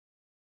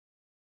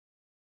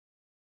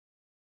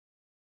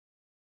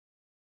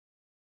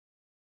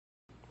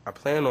I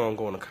plan on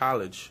going to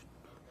college.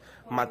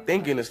 My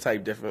thinking is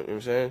type different, you know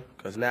what I'm saying?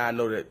 Because now I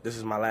know that this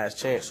is my last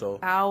chance, so.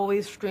 I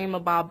always dream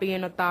about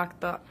being a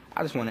doctor.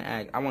 I just want to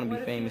act. I want to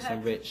be famous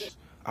and rich.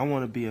 I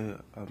want to be a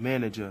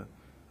manager,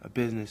 a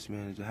business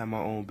manager, have my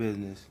own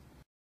business.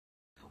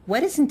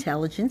 What is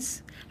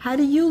intelligence? How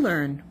do you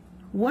learn?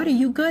 What are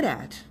you good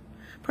at?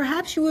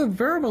 Perhaps you're a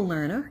verbal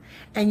learner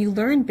and you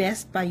learn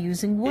best by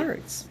using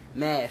words.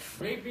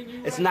 Math.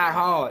 It's not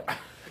hard.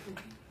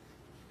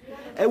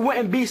 It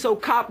wouldn't be so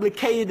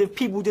complicated if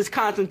people just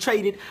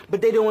concentrated, but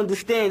they don't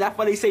understand. That's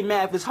why they say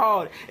math is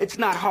hard. It's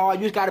not hard.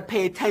 You just got to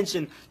pay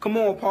attention. Come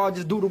on, Paul,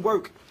 just do the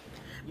work.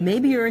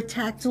 Maybe you're a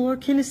tactile or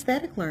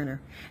kinesthetic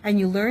learner, and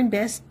you learn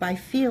best by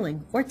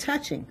feeling or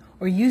touching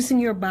or using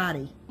your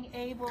body.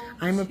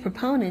 I'm a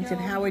proponent of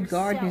Howard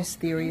Gardner's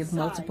theory of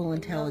multiple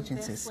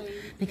intelligences,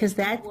 because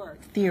that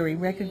theory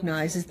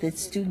recognizes that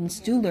students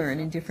do learn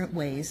in different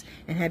ways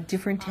and have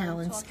different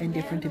talents and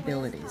different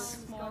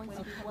abilities.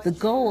 The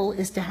goal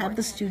is to have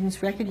the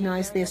students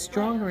recognize their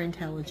stronger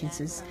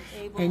intelligences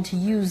and to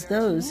use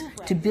those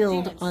to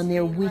build on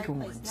their weaker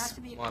ones.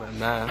 Smart at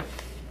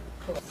math.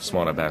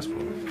 Smart at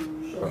basketball.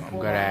 I'm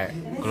good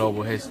at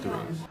global history.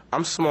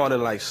 I'm smart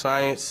in like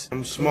science.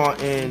 I'm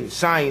smart in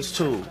science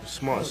too.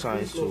 Smart in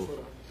science too.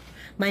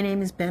 My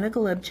name is Benna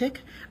Golubchik.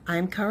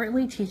 I'm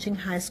currently teaching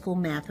high school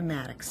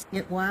mathematics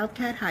at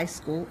Wildcat High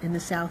School in the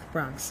South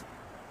Bronx.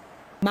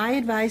 My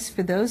advice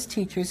for those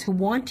teachers who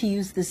want to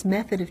use this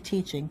method of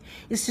teaching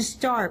is to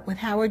start with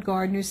Howard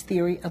Gardner's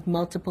theory of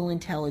multiple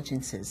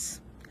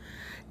intelligences.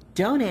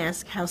 Don't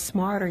ask how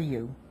smart are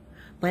you,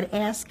 but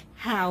ask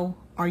how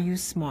are you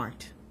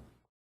smart.